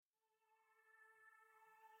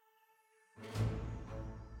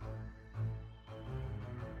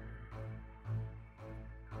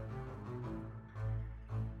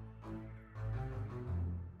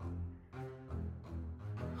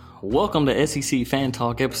Welcome to SEC Fan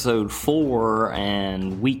Talk episode 4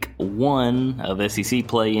 and week 1 of SEC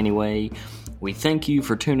play anyway. We thank you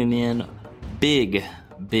for tuning in. Big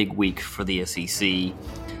week for the SEC.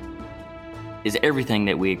 Is everything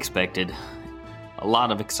that we expected. A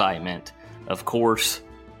lot of excitement. Of course,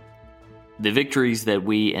 the victories that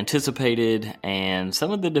we anticipated and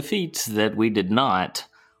some of the defeats that we did not,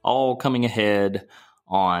 all coming ahead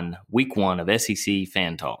on week 1 of SEC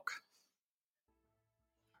Fan Talk.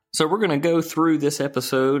 So we're going to go through this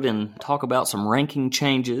episode and talk about some ranking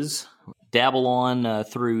changes, dabble on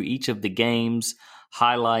through each of the games,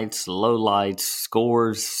 highlights, lowlights,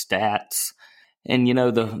 scores, stats. And you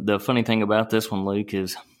know, the funny thing about this one, Luke,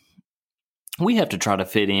 is we have to try to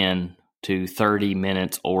fit in to 30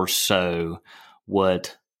 minutes or so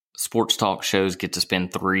what sports talk shows get to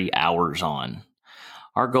spend 3 hours on.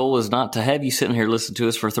 Our goal is not to have you sitting here listening to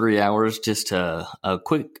us for 3 hours, just a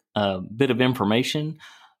quick bit of information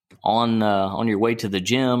on your way to the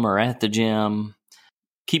gym or at the gym.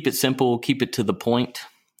 Keep it simple, keep it to the point,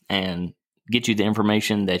 and get you the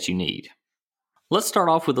information that you need. Let's start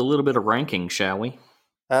off with a little bit of ranking, shall we?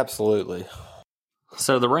 Absolutely.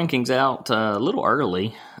 So the ranking's out a little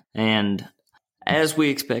early, and as we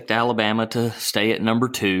expect Alabama to stay at number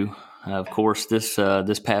 2. Of course, this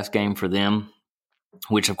past game for them,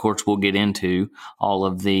 which of course we'll get into all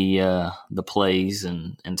of the plays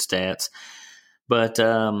and stats. But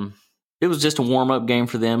it was just a warm-up game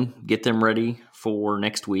for them, get them ready for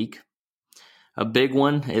next week. A big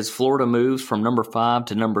one is Florida moves from number 5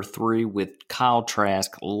 to number 3 with Kyle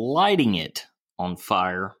Trask lighting it on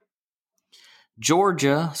fire.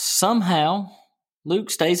 Georgia somehow, Luke,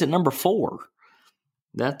 stays at number 4.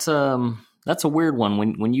 That's a weird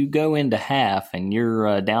one. When you go into half and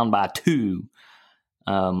you're down by 2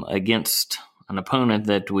 against an opponent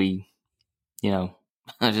that we,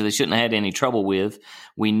 they shouldn't have had any trouble with.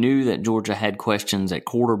 We knew that Georgia had questions at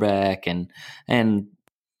quarterback and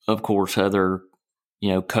of course other,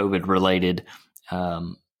 COVID-related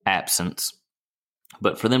absence.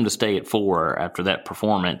 But for them to stay at 4 after that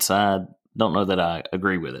performance, I don't know that I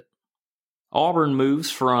agree with it. Auburn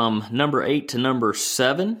moves from number 8 to number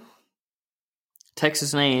 7.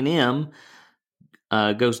 Texas A&M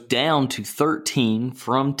goes down to 13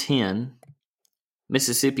 from 10.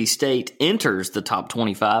 Mississippi State enters the top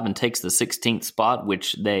 25 and takes the 16th spot,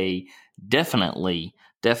 which they definitely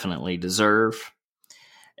deserve.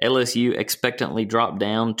 LSU expectantly dropped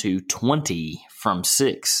down to 20 from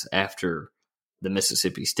 6 after the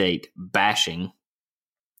Mississippi State bashing.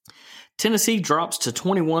 Tennessee drops to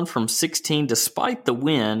 21 from 16 despite the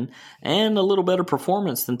win and a little better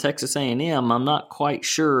performance than Texas A&M. I'm not quite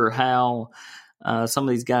sure how some of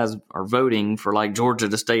these guys are voting for like Georgia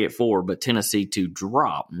to stay at 4, but Tennessee to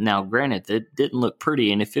drop. Now, granted, it didn't look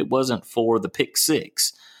pretty, and if it wasn't for the pick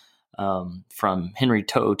 6 from Henry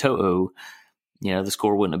To'o, the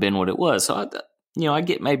score wouldn't have been what it was. So, I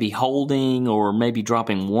get maybe holding or maybe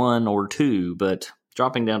dropping 1 or 2, but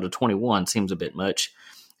dropping down to 21 seems a bit much.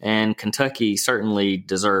 And Kentucky certainly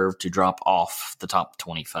deserved to drop off the top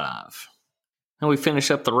 25. Now we finish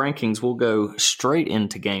up the rankings. We'll go straight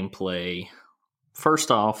into gameplay.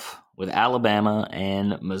 First off, with Alabama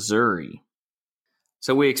and Missouri.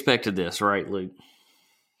 So we expected this, right, Luke?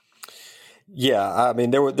 Yeah, I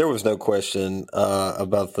mean, there was no question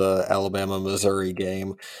about the Alabama-Missouri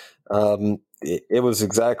game. It was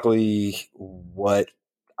exactly what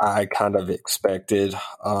I kind of expected.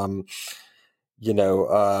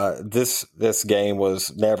 This game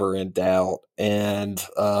was never in doubt, and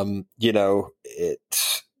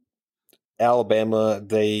Alabama,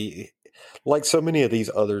 they, like so many of these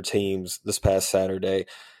other teams this past Saturday,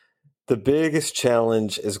 the biggest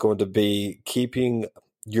challenge is going to be keeping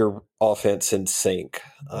your offense in sync.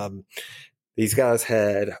 These guys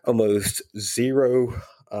had almost zero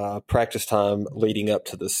practice time leading up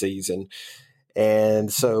to the season.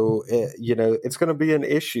 And so, it's going to be an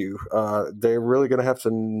issue. They're really going to have to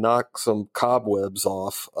knock some cobwebs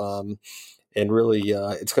off. And really,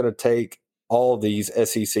 it's going to take all of these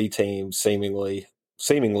SEC teams, seemingly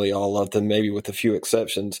all of them, maybe with a few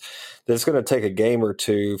exceptions, that it's going to take a game or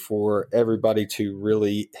two for everybody to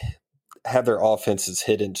really have their offenses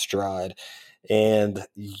hit in stride. And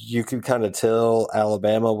you could kind of tell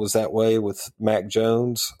Alabama was that way with Mac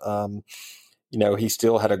Jones. He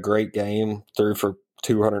still had a great game, threw for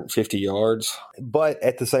 250 yards. But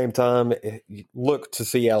at the same time, look to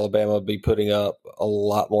see Alabama be putting up a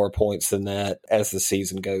lot more points than that as the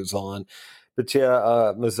season goes on. But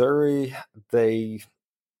yeah, Missouri, they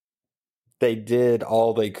did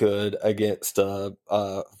all they could against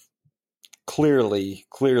clearly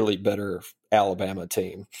better Alabama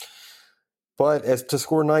team. But as to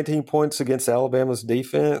score 19 points against Alabama's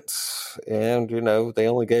defense, and, they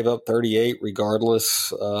only gave up 38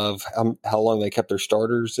 regardless of how long they kept their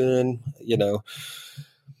starters in,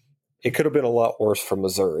 it could have been a lot worse for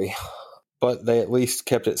Missouri. But they at least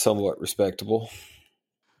kept it somewhat respectable.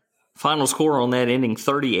 Final score on that ending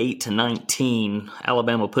 38-19.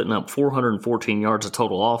 Alabama putting up 414 yards of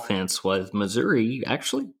total offense, with Missouri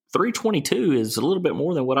actually 322 is a little bit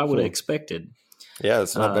more than what I would have expected. Yeah,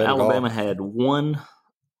 it's not bad Alabama at all. had one.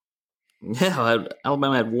 Yeah,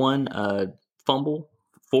 Alabama had one fumble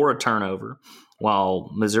for a turnover,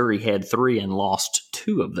 while Missouri had 3 and lost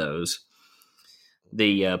 2 of those.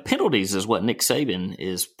 The penalties is what Nick Saban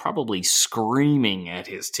is probably screaming at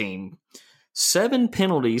his team. 7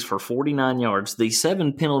 penalties for 49 yards. The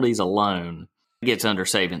 7 penalties alone gets under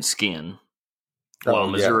Saban's skin, while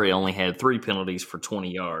Missouri only had 3 penalties for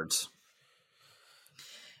 20 yards.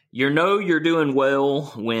 You're doing well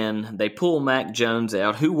when they pull Mac Jones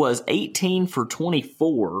out, who was 18 for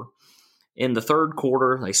 24 in the third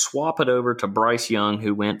quarter. They swap it over to Bryce Young,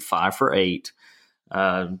 who went 5 for 8,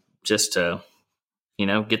 just to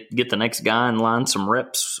get the next guy in line some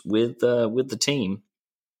reps with the team.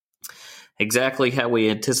 Exactly how we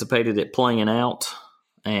anticipated it playing out,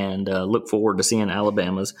 and look forward to seeing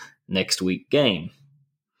Alabama's next week game.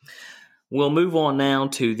 We'll move on now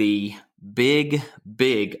to the big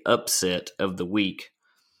upset of the week.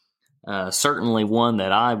 Certainly one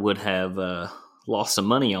that I would have lost some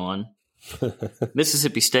money on.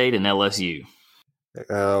 Mississippi State and LSU.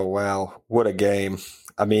 Oh, wow. What a game.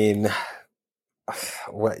 I mean,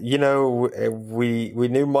 we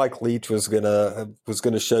knew Mike Leach was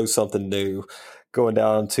gonna show something new going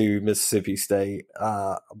down to Mississippi State.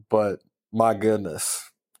 But my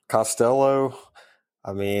goodness, Costello,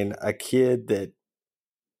 I mean, a kid that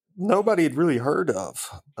nobody had really heard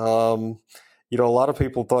of. A lot of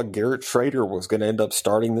people thought Garrett Schrader was going to end up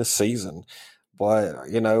starting this season. But,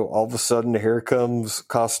 all of a sudden here comes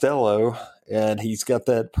Costello, and he's got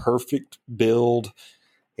that perfect build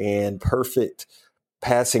and perfect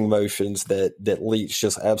passing motions that Leach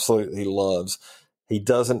just absolutely loves.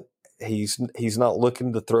 He's not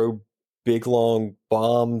looking to throw big, long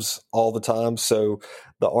bombs all the time. So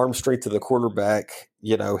the arm strength of the quarterback,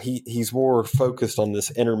 he's more focused on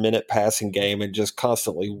this intermittent passing game and just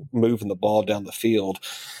constantly moving the ball down the field.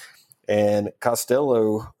 And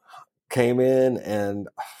Costello came in, and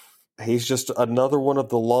he's just another one of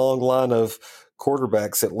the long line of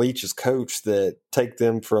quarterbacks that Leach has coached that take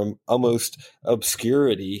them from almost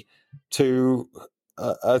obscurity to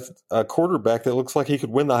a quarterback that looks like he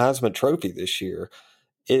could win the Heisman Trophy this year.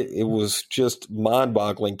 It was just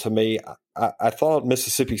mind-boggling to me. I thought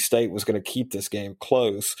Mississippi State was going to keep this game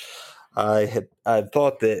close. I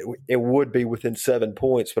thought that it would be within 7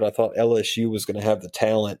 points, but I thought LSU was going to have the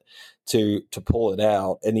talent to pull it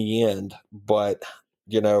out in the end. But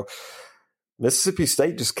Mississippi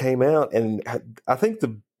State just came out, and I think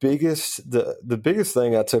the biggest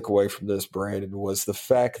thing I took away from this, Brandon, was the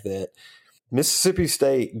fact that Mississippi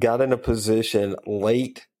State got in a position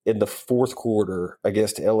late in the fourth quarter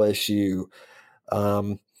against LSU,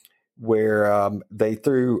 where they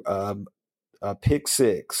threw a pick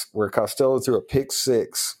six, where Costello threw a pick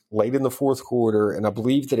six late in the fourth quarter, and I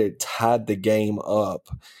believe that it tied the game up.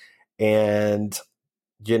 And,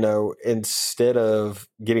 instead of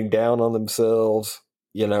getting down on themselves,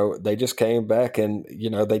 they just came back and,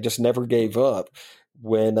 they just never gave up.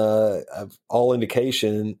 When all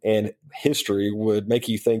indication and history would make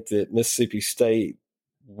you think that Mississippi State,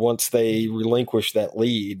 once they relinquished that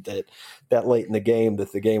lead, that late in the game,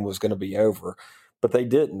 that the game was going to be over. But they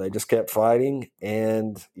didn't. They just kept fighting,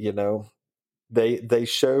 and they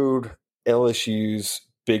showed LSU's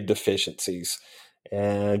big deficiencies.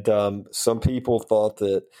 And some people thought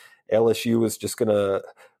that LSU was just going to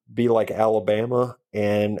be like Alabama,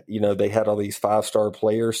 and they had all these 5-star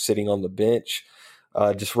players sitting on the bench,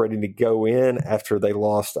 just ready to go in after they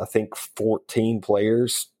lost, I think, 14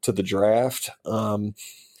 players to the draft. And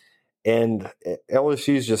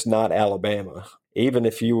LSU is just not Alabama. Even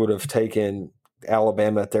if you would have taken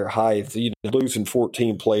Alabama at their height, losing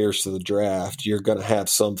 14 players to the draft, you're going to have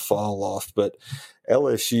some fall off. But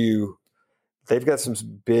LSU, they've got some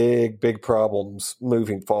big problems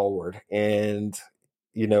moving forward. And,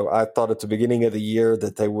 I thought at the beginning of the year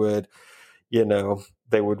that they would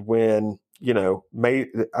win,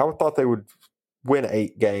 I thought they would win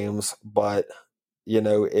 8 games, but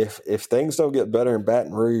if things don't get better in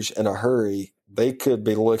Baton Rouge in a hurry, they could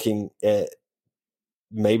be looking at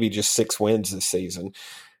maybe just 6 wins this season.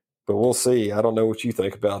 But we'll see. I don't know what you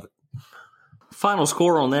think about it. Final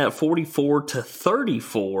score on that,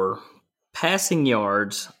 44-34. Passing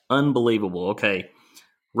yards, unbelievable. Okay,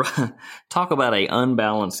 talk about an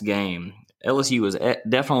unbalanced game. LSU was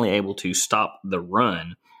definitely able to stop the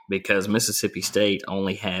run because Mississippi State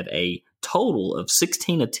only had a total of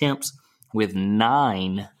 16 attempts with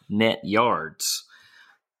 9 net yards,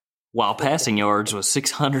 while passing yards was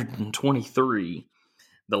 623,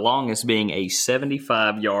 the longest being a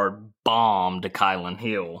 75-yard bomb to Kylan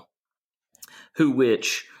Hill,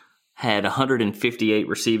 which had 158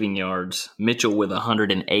 receiving yards, Mitchell with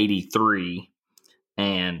 183,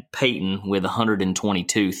 and Peyton with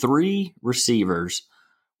 122. 3 receivers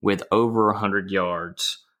with over 100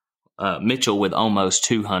 yards. Mitchell with almost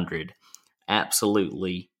 200.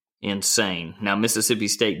 Absolutely insane. Now, Mississippi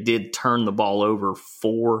State did turn the ball over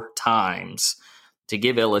 4 times. To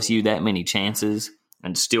give LSU that many chances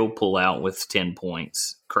and still pull out with 10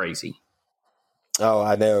 points, crazy. Oh,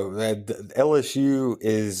 I know. LSU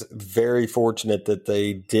is very fortunate that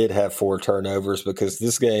they did have 4 turnovers because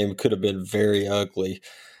this game could have been very ugly.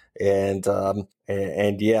 And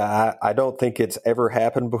yeah, I don't think it's ever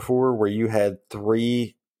happened before where you had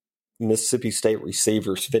 3 Mississippi State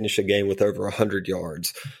receivers finish a game with over 100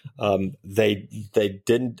 yards. They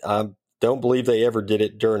didn't. I don't believe they ever did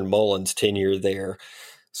it during Mullen's tenure there.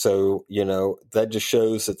 So that just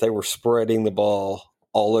shows that they were spreading the ball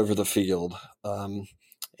all over the field,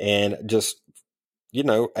 and just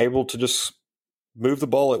able to just move the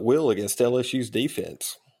ball at will against LSU's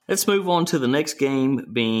defense. Let's move on to the next game,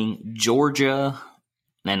 being Georgia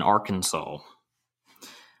and Arkansas.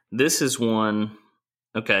 This is one.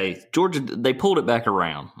 Okay, Georgia, they pulled it back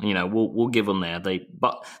around. We'll give them that. They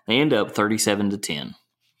end up 37-10.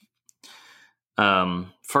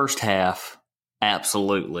 First half,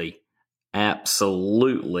 absolutely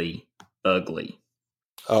ugly.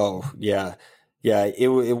 Oh yeah.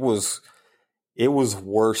 It was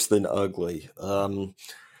worse than ugly. I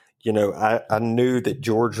knew that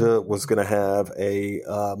Georgia was going to have they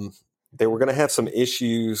were going to have some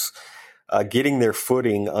issues getting their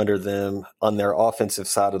footing under them on their offensive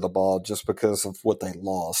side of the ball just because of what they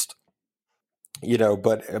lost.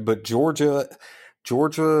 But Georgia,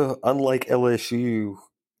 unlike LSU,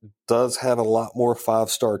 does have a lot more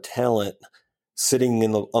 5-star talent sitting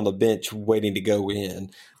on the bench waiting to go in.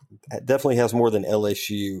 It definitely has more than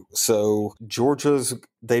LSU. So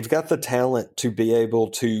they've got the talent to be able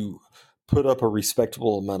to put up a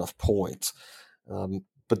respectable amount of points.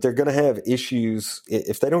 But they're going to have issues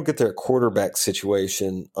if they don't get their quarterback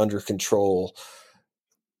situation under control.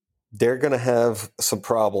 They're going to have some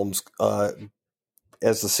problems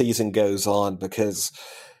as the season goes on because,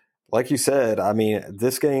 like you said,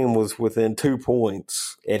 this game was within 2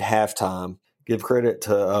 points at halftime. Give credit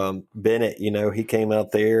to Bennett. He came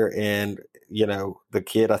out there and, the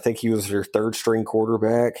kid, I think he was their 3rd-string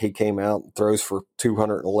quarterback. He came out and throws for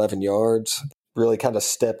 211 yards, really kind of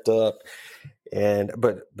stepped up.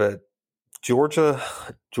 But Georgia's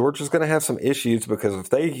going to have some issues because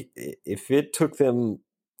if it took them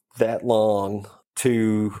that long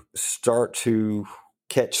to start to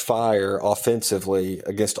catch fire offensively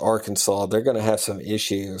against Arkansas, they're going to have some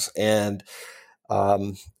issues. And I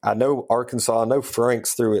know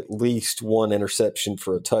Franks threw at least 1 interception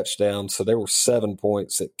for a touchdown, so there were 7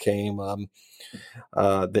 points that came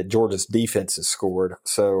that Georgia's defense has scored.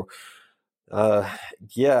 So, the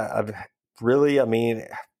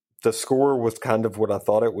score was kind of what I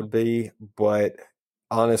thought it would be, but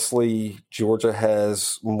honestly, Georgia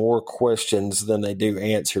has more questions than they do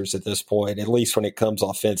answers at this point, at least when it comes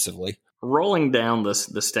offensively. Rolling down the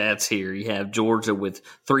stats here, you have Georgia with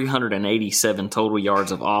 387 total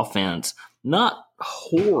yards of offense. Not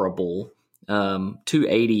horrible.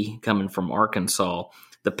 280 coming from Arkansas.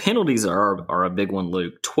 The penalties are a big one,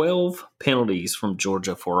 Luke. 12 penalties from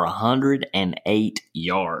Georgia for 108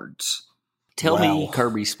 yards. Tell me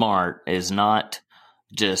Kirby Smart is not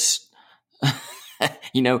just,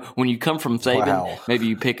 when you come from Saban, maybe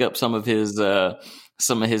you pick up some of his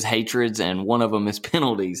hatreds, and one of them is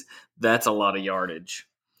penalties. That's a lot of yardage.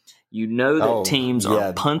 That teams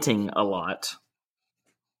are punting a lot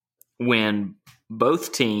when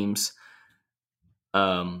both teams,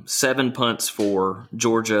 7 punts for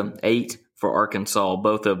Georgia, 8 for Arkansas,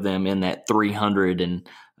 both of them in that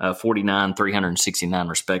 349, 369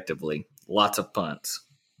 respectively. Lots of punts.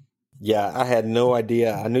 Yeah, I had no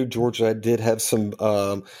idea. I knew Georgia did have some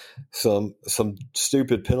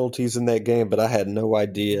stupid penalties in that game, but I had no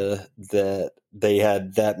idea that they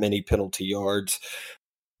had that many penalty yards.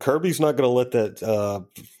 Kirby's not going to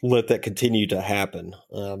let that continue to happen.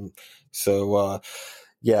 I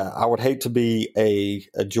would hate to be a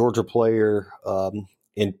Georgia player on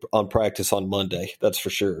practice on Monday. That's for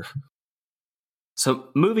sure. So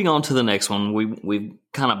moving on to the next one, we've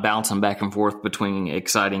kind of bouncing back and forth between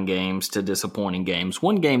exciting games to disappointing games.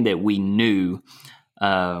 One game that we knew,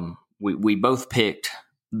 we both picked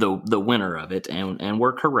the winner of it, and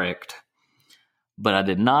we're correct. But I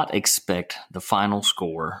did not expect the final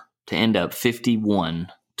score to end up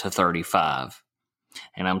 51-35.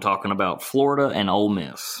 And I'm talking about Florida and Ole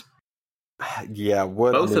Miss. Yeah,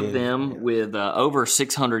 both of them with over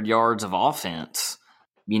 600 yards of offense.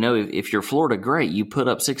 You know, if you're Florida, great. You put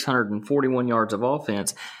up 641 yards of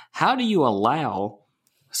offense. How do you allow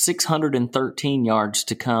 613 yards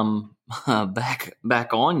to come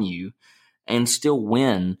back on you and still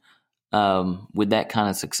win with that kind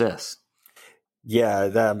of success? Yeah,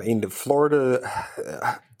 the Florida,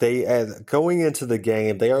 going into the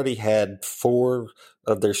game, they already had 4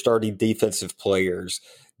 of their starting defensive players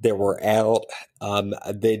that were out.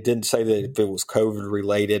 They didn't say that if it was COVID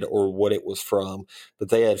related or what it was from, but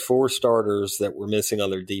they had 4 starters that were missing on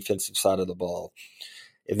their defensive side of the ball.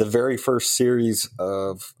 In the very first series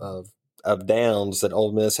of downs that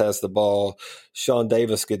Ole Miss has the ball, Sean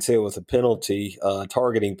Davis gets hit with a penalty,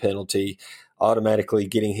 targeting penalty, automatically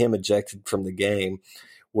getting him ejected from the game,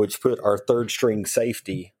 which put our third string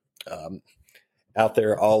safety out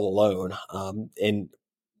there all alone. And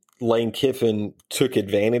Lane Kiffin took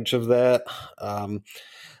advantage of that.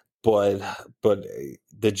 But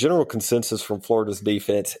the general consensus from Florida's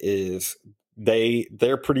defense is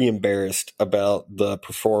they're pretty embarrassed about the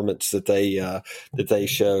performance that they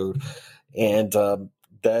showed, and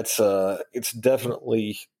it's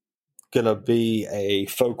definitely going to be a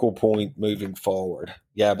focal point moving forward.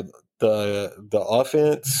 Yeah, but the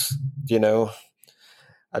offense, I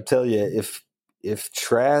tell you, if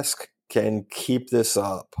Trask can keep this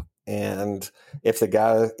up, and if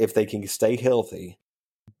they can stay healthy,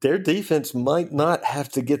 their defense might not have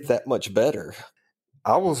to get that much better.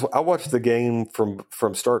 I watched the game from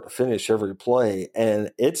start to finish, every play,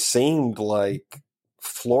 and it seemed like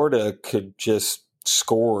Florida could just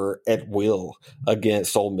score at will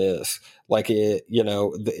against Ole Miss. Like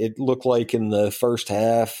it looked like in the first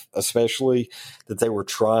half, especially, that they were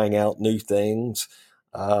trying out new things.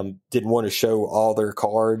 Didn't want to show all their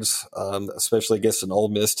cards, especially against an Ole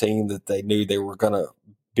Miss team that they knew they were going to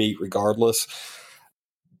beat regardless.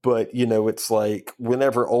 But, it's like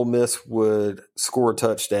whenever Ole Miss would score a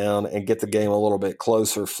touchdown and get the game a little bit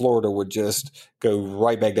closer, Florida would just go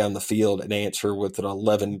right back down the field and answer with an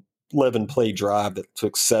 11 play drive that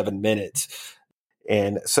took 7 minutes.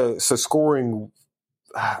 And so scoring,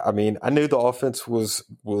 I knew the offense was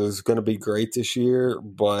going to be great this year,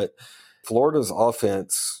 but Florida's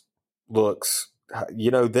offense looks,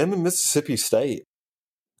 them and Mississippi State,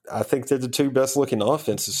 I think they're the 2 best looking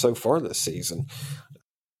offenses so far this season.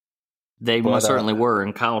 They most certainly were.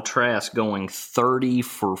 And Kyle Trask going 30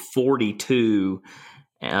 for 42,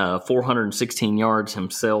 416 yards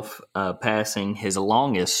himself passing, his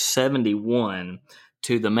longest 71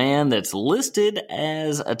 to the man that's listed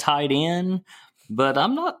as a tight end, but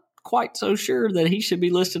I'm not quite so sure that he should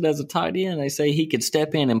be listed as a tight end. They say he could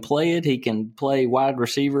step in and play it. He can play wide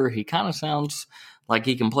receiver. He kind of sounds like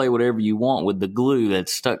he can play whatever you want with the glue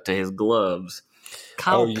that's stuck to his gloves.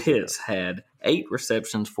 Kyle Pitts had 8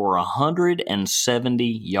 receptions for 170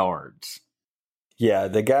 yards. Yeah,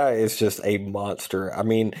 the guy is just a monster.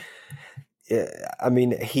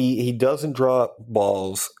 He doesn't drop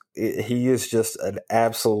balls. He is just an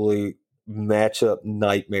absolute matchup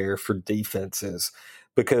nightmare for defenses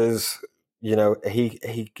because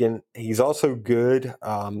he's also good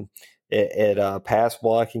at pass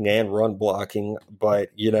blocking and run blocking. But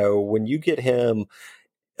when you get him.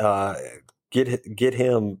 Get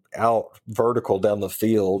him out vertical down the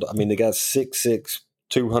field. The guy's 6'6",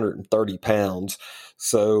 230 pounds.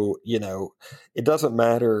 So, it doesn't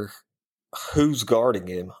matter who's guarding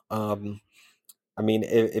him.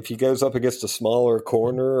 If he goes up against a smaller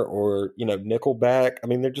corner or, nickel back,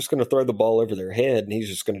 they're just going to throw the ball over their head and he's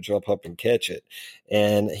just going to jump up and catch it.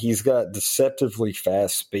 And he's got deceptively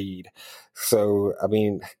fast speed. So,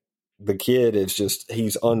 the kid is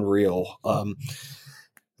he's unreal.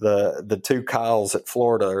 The 2 Kyles at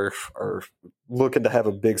Florida are looking to have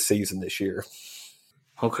a big season this year.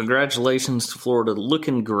 Well, congratulations to Florida.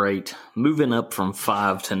 Looking great. Moving up from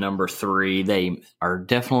 5 to number 3. They are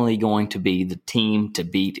definitely going to be the team to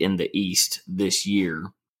beat in the East this year.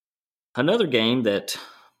 Another game that,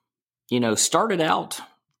 started out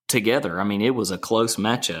together. It was a close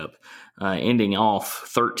matchup, ending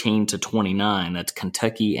off 13-29. That's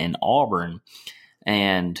Kentucky and Auburn.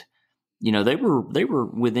 And they were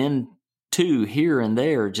within 2 here and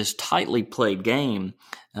there, just tightly played game.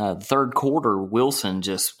 Third quarter, Wilson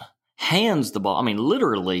just hands the ball. I mean,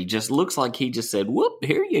 literally just looks like he just said, whoop,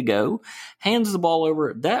 here you go. Hands the ball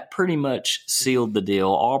over. That pretty much sealed the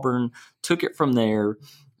deal. Auburn took it from there.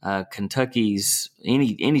 Kentucky's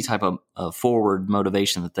any type of forward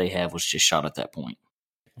motivation that they have was just shot at that point.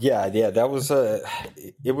 Yeah, that was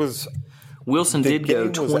it was. Wilson did go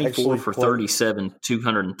 24 for 37,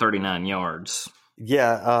 239 yards.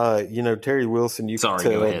 Yeah, Terry Wilson. You could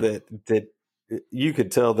tell that you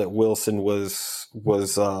could tell that Wilson was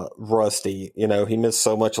rusty. He missed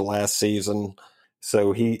so much last season,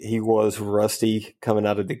 so he was rusty coming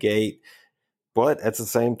out of the gate. But at the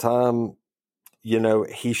same time,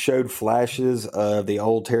 he showed flashes of the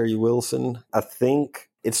old Terry Wilson. I think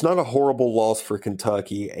it's not a horrible loss for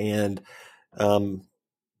Kentucky, and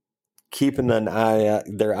keeping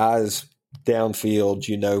their eyes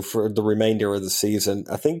downfield, for the remainder of the season.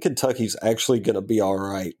 I think Kentucky's actually going to be all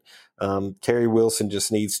right. Terry Wilson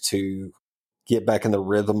just needs to get back in the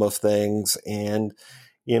rhythm of things. And,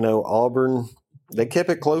 Auburn, they kept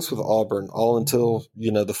it close with Auburn all until,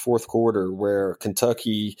 the fourth quarter, where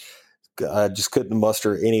Kentucky just couldn't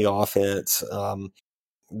muster any offense.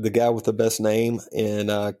 The guy with the best name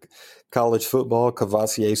in college football,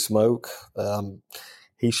 Cavassier Smoke,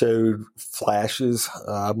 he showed flashes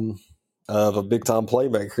of a big-time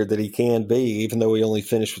playmaker that he can be, even though he only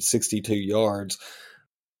finished with 62 yards.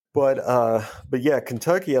 But yeah,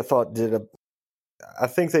 Kentucky, I thought I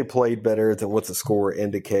think they played better than what the score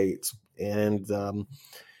indicates. And,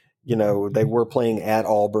 they were playing at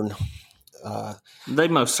Auburn. They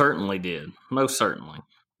most certainly did. Most certainly.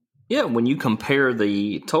 Yeah, when you compare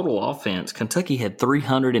the total offense, Kentucky had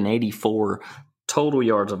 384 total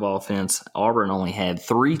yards of offense. Auburn only had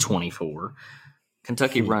 324.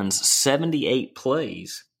 Kentucky runs 78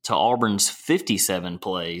 plays to Auburn's 57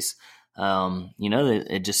 plays.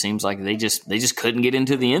 It just seems like they just couldn't get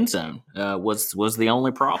into the end zone. Was the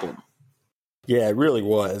only problem. Yeah, it really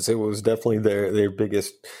was. It was definitely their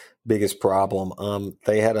biggest problem.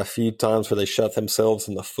 They had a few times where they shot themselves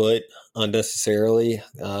in the foot unnecessarily.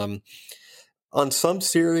 On some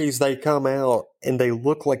series, they come out and they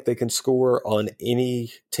look like they can score on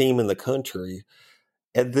any team in the country,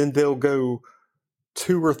 and then they'll go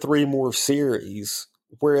 2 or 3 more series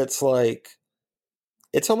where it's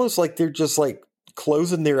almost like they're just like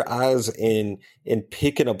closing their eyes and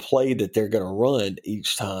picking a play that they're going to run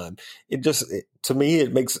each time. To me,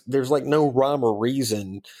 there's like no rhyme or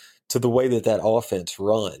reason to the way that offense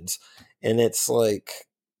runs. And it's like,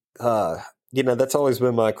 that's always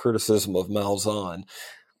been my criticism of Malzahn.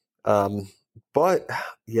 But,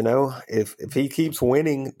 if he keeps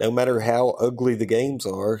winning, no matter how ugly the games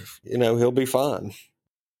are, he'll be fine.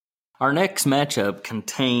 Our next matchup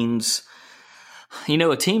contains,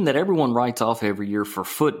 a team that everyone writes off every year for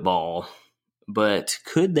football, but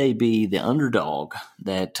could they be the underdog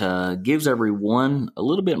that gives everyone a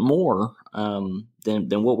little bit more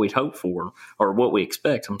than what we'd hope for, or what we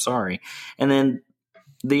expect, I'm sorry. And then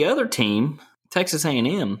the other team, Texas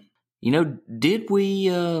A&M, did we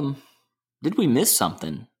miss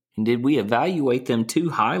something? Did we evaluate them too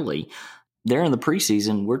highly? They're in the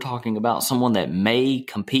preseason. We're talking about someone that may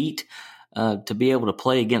compete to be able to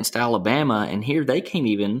play against Alabama, and here they can't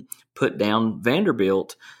even put down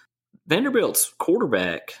Vanderbilt. Vanderbilt's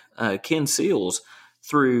quarterback, Ken Seals,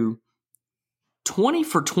 threw 20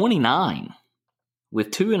 for 29 with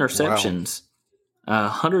 2 interceptions,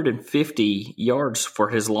 150 yards for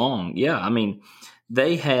his long. Yeah, I mean,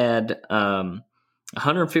 they had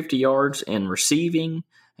 150 yards in receiving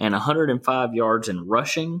and 105 yards in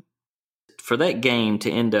rushing. For that game to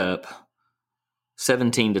end up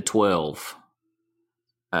 17-12,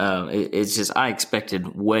 it's just, I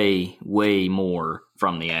expected way, way more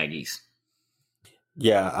from the Aggies.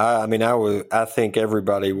 Yeah, I think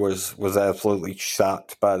everybody was absolutely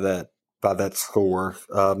shocked by that score.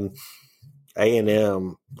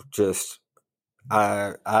 A&M just,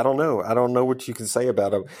 I don't know. I don't know what you can say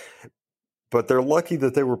about them, but they're lucky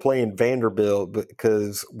that they were playing Vanderbilt,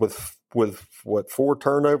 because with 4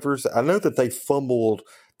 turnovers, I know that they fumbled.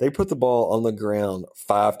 They put the ball on the ground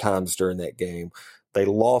 5 times during that game. They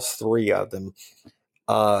lost 3 of them.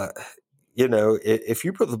 If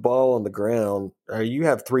you put the ball on the ground, or you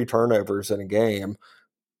have 3 turnovers in a game,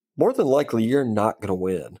 more than likely you're not going to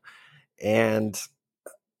win. And,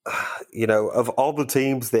 of all the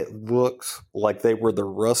teams that looked like they were the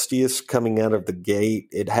rustiest coming out of the gate,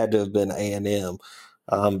 it had to have been A&M.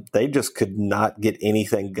 They just could not get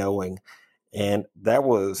anything going. And that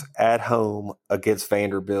was at home against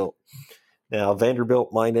Vanderbilt. Now,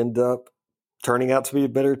 Vanderbilt might end up turning out to be a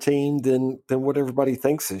better team than what everybody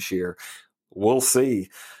thinks this year. We'll see.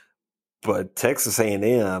 But Texas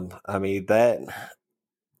A&M, I mean,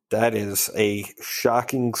 That is a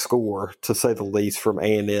shocking score, to say the least, from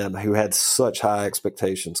A&M, who had such high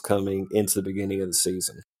expectations coming into the beginning of the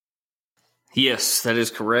season. Yes, that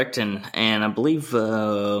is correct, and I believe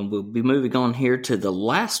we'll be moving on here to the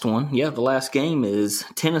last one. Yeah, the last game is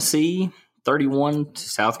Tennessee 31 to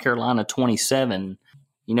South Carolina 27.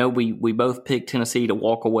 You know, we both picked Tennessee to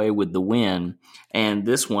walk away with the win, and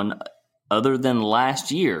this one, other than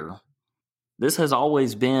last year, this has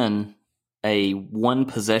always been a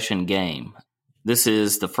one-possession game. This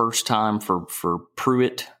is the first time for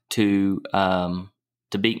Pruitt to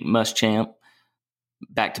beat Muschamp.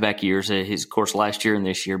 Back-to-back years, his course last year and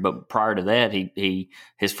this year, but prior to that,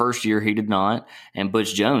 his first year he did not, and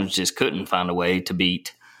Butch Jones just couldn't find a way to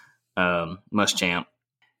beat Muschamp.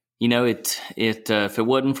 You know, if it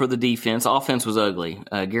wasn't for the defense, offense was ugly.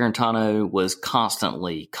 Garantano was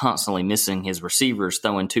constantly missing his receivers,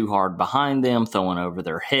 throwing too hard behind them, throwing over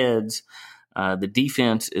their heads. The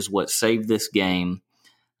defense is what saved this game.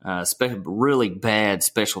 Really bad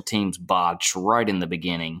special teams botch right in the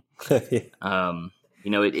beginning. You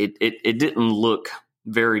know, it didn't look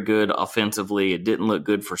very good offensively. It didn't look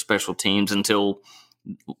good for special teams until,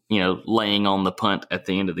 you know, laying on the punt at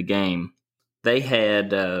the end of the game. They had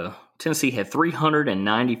Tennessee had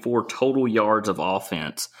 394 total yards of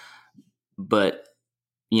offense, but,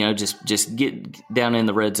 you know, just get down in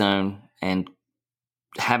the red zone and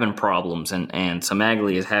having problems, and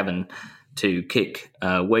Samagli is having to kick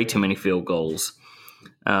way too many field goals.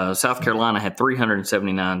 South Carolina had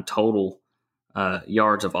 379 total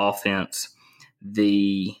yards of offense.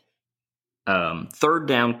 The third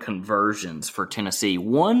down conversions for Tennessee,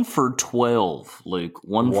 1 for 12, Luke,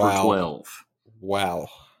 1 for 12. Wow.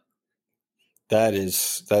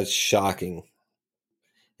 That's shocking.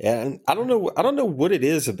 And I don't know what it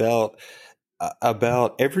is about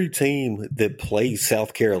every team that plays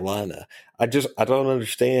South Carolina. I don't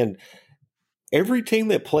understand. Every team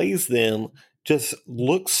that plays them just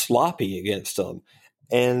looks sloppy against them.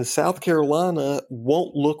 And South Carolina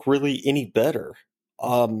won't look really any better.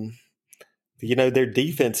 You know, their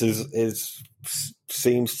defense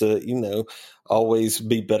seems to, you know, always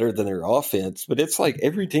be better than their offense. But it's like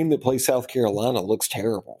every team that plays South Carolina looks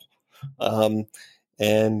terrible. And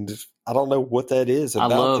I don't know what that is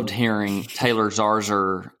about. I loved hearing Taylor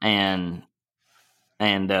Zarzour and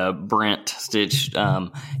Brent Stitch. You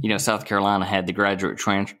know, South Carolina had the graduate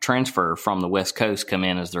transfer from the West Coast come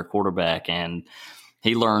in as their quarterback, and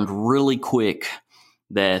he learned really quick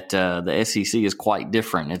that the SEC is quite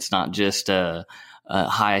different. It's not just a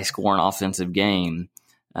high-scoring offensive game.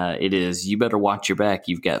 It is, you better watch your back.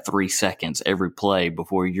 You've got 3 seconds every play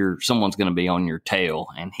before someone's going to be on your tail.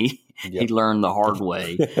 And he learned the hard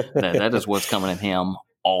way that is what's coming at him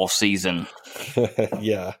all season.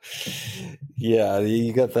 Yeah,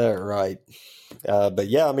 you got that right. But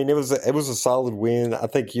yeah, I mean, it was a solid win. I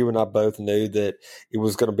think you and I both knew that it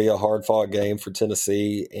was going to be a hard-fought game for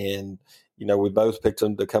Tennessee, and you know, we both picked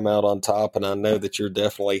them to come out on top. And I know that you're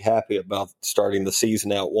definitely happy about starting the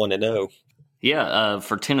season out 1-0. Yeah,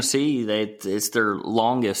 for Tennessee, it's their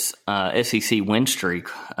longest SEC win streak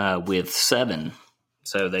with 7.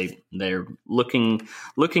 So they're looking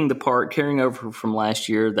the part, carrying over from last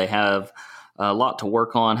year. They have a lot to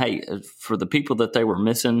work on. Hey, for the people that they were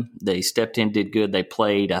missing, they stepped in, did good. They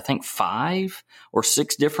played, I think, 5 or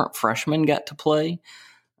 6 different freshmen got to play.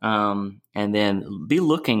 And then be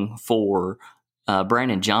looking for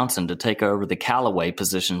Brandon Johnson to take over the Callaway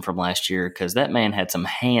position from last year, because that man had some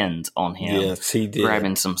hands on him. Yes, he did.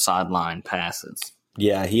 Grabbing some sideline passes.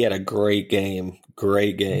 Yeah, he had a great game.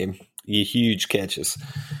 Huge catches.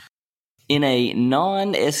 In a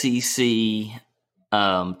non-SEC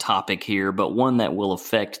topic here, but one that will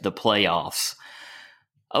affect the playoffs,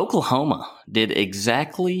 Oklahoma did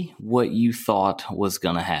exactly what you thought was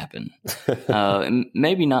going to happen.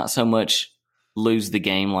 Maybe not so much lose the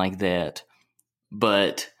game like that,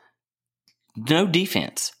 but no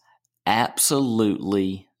defense.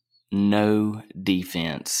 Absolutely no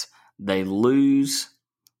defense. They lose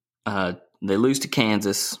to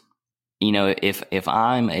Kansas. You know, if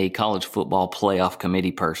I'm a college football playoff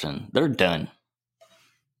committee person, they're done.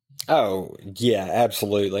 Oh, yeah,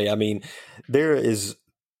 absolutely. I mean, there's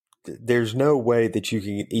no way that you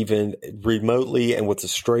can even remotely and with a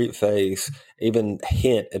straight face even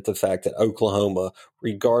hint at the fact that Oklahoma,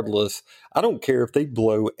 regardless, I don't care if they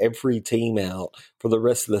blow every team out for the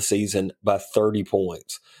rest of the season by 30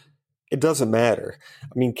 points. It doesn't matter.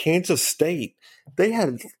 I mean, Kansas State, they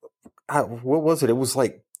had, what was it? It was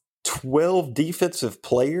like 12 defensive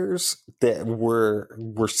players that were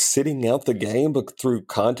sitting out the game, but through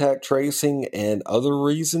contact tracing and other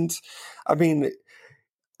reasons. I mean,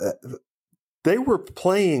 They were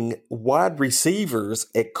playing wide receivers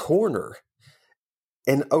at corner,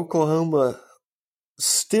 and Oklahoma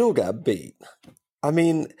still got beat. I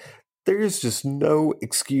mean, there's just no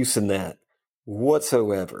excuse in that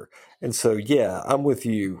whatsoever. And so, yeah, I'm with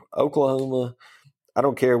you. Oklahoma, I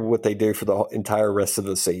don't care what they do for the entire rest of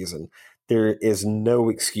the season. There is no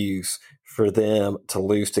excuse for them to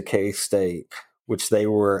lose to K-State, which they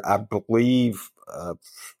were, I believe,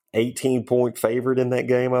 18-point favorite in that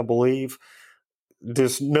game, I believe.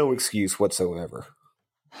 There's no excuse whatsoever.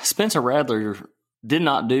 Spencer Rattler did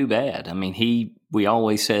not do bad. I mean, we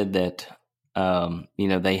always said that,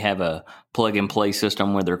 they have a plug-and-play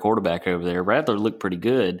system with their quarterback over there. Rattler looked pretty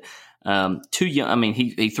good. Too young. I mean,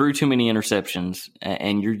 he threw too many interceptions,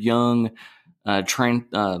 and your young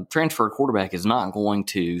transfer quarterback is not going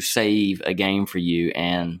to save a game for you.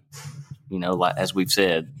 And like, as we've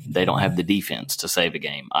said, they don't have the defense to save a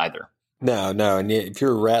game either. No, and if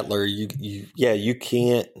you're a Rattler, you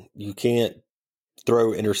can't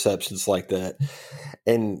throw interceptions like that.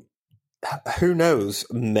 And who knows?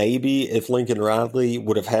 Maybe if Lincoln Riley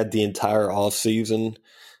would have had the entire offseason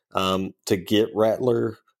to get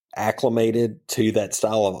Rattler acclimated to that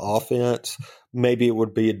style of offense, maybe it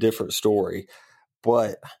would be a different story.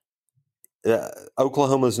 But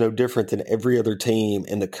Oklahoma is no different than every other team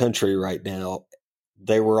in the country right now.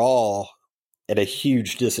 They were all at a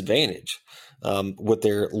huge disadvantage with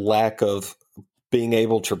their lack of being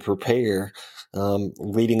able to prepare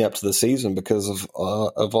leading up to the season because of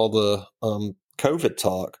all the COVID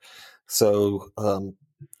talk. So,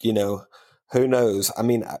 who knows? I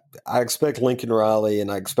mean, I expect Lincoln Riley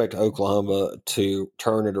and I expect Oklahoma to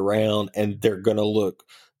turn it around, and they're going to look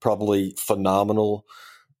probably phenomenal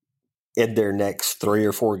in their next 3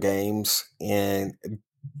 or 4 games. And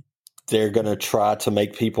they're going to try to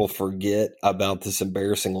make people forget about this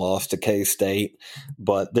embarrassing loss to K-State,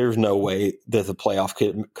 but there's no way that the playoff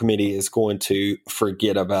committee is going to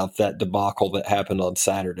forget about that debacle that happened on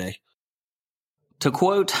Saturday. To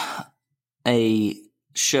quote a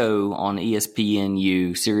show on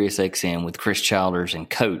ESPNU, SiriusXM with Chris Childers and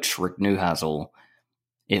Coach Rick Neuheisel,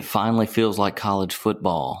 it finally feels like college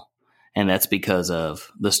football, and that's because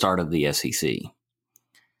of the start of the SEC.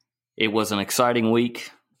 It was an exciting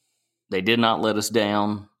week. They did not let us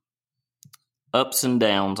down. Ups and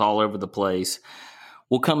downs all over the place.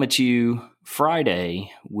 We'll come at you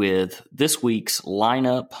Friday with this week's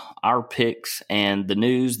lineup, our picks, and the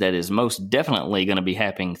news that is most definitely going to be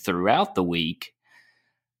happening throughout the week.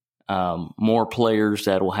 More players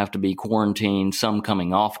that will have to be quarantined, some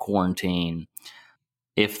coming off quarantine,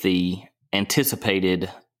 if the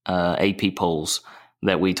anticipated AP polls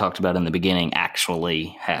that we talked about in the beginning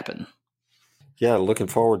actually happen. Yeah, looking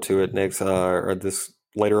forward to it next or this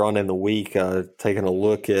later on in the week. Taking a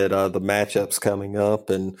look at the matchups coming up,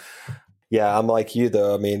 and yeah, I'm like you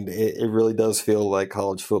though. I mean, it really does feel like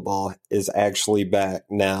college football is actually back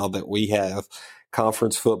now that we have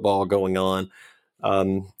conference football going on.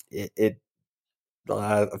 I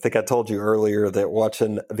think I told you earlier that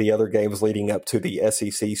watching the other games leading up to the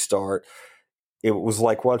SEC start, it was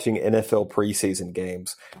like watching NFL preseason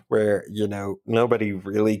games where, nobody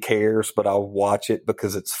really cares, but I'll watch it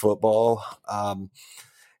because it's football.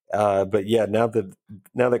 But yeah, now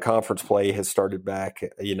that conference play has started back,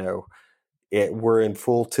 we're in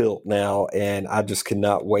full tilt now, and I just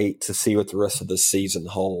cannot wait to see what the rest of the season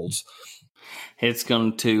holds. It's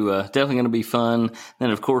going to definitely going to be fun. Then,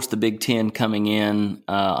 of course, the Big Ten coming in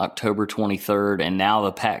October 23rd, and now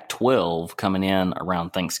the Pac-12 coming in around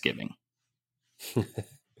Thanksgiving.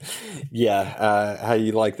 Yeah, how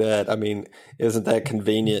you like that? I mean, isn't that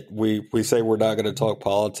convenient? We say we're not going to talk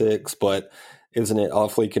politics, but isn't it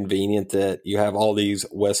awfully convenient that you have all these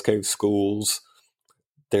West Coast schools?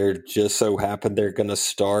 They're just so happen they're going to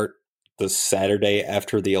start the Saturday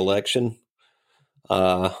after the election.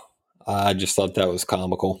 I just thought that was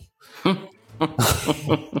comical.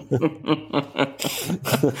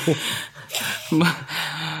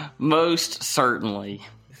 Most certainly.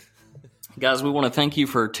 Guys, we want to thank you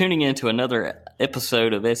for tuning in to another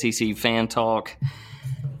episode of SEC Fan Talk.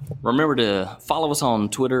 Remember to follow us on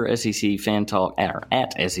Twitter, SEC Fan Talk, or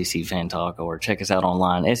at SEC Fan Talk, or check us out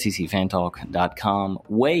online, secfantalk.com.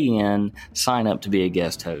 Weigh in, sign up to be a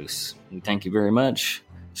guest host. We thank you very much.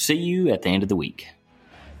 See you at the end of the week.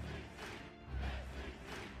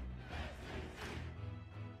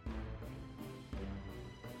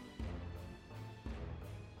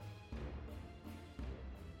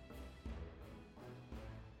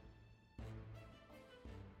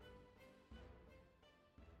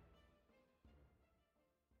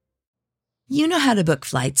 You know how to book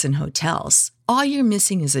flights and hotels. all you're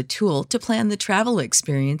missing is a tool to plan the travel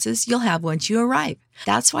experiences you'll have once you arrive.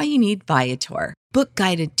 That's why you need Viator. Book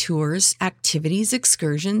guided tours, activities,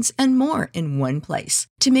 excursions, and more in one place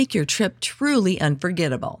to make your trip truly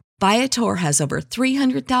unforgettable. Viator has over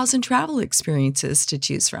 300,000 travel experiences to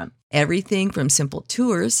choose from. Everything from simple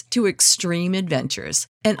tours to extreme adventures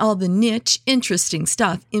and all the niche, interesting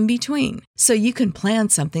stuff in between. So you can plan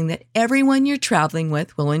something that everyone you're traveling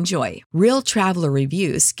with will enjoy. Real traveler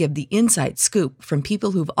reviews give the inside scoop from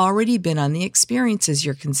people who've already been on the experiences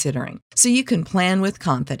you're considering. So you can plan with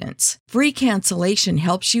confidence. Free cancellation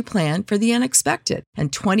helps you plan for the unexpected.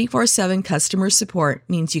 And 24/7 customer support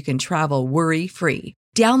means you can travel worry-free.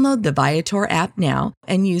 Download the Viator app now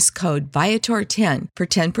and use code Viator10 for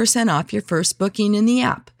 10% off your first booking in the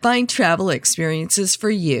app. Find travel experiences for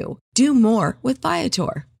you. Do more with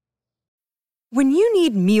Viator. When you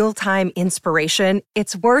need mealtime inspiration,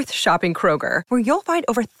 it's worth shopping Kroger, where you'll find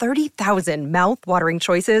over 30,000 mouth-watering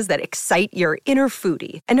choices that excite your inner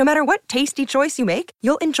foodie. And no matter what tasty choice you make,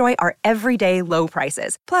 you'll enjoy our everyday low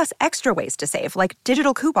prices, plus extra ways to save, like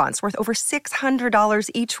digital coupons worth over $600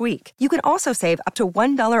 each week. You can also save up to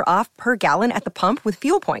 $1 off per gallon at the pump with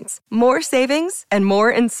fuel points. More savings and more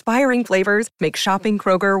inspiring flavors make shopping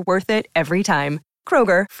Kroger worth it every time.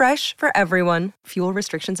 Kroger, fresh for everyone. Fuel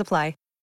restrictions apply.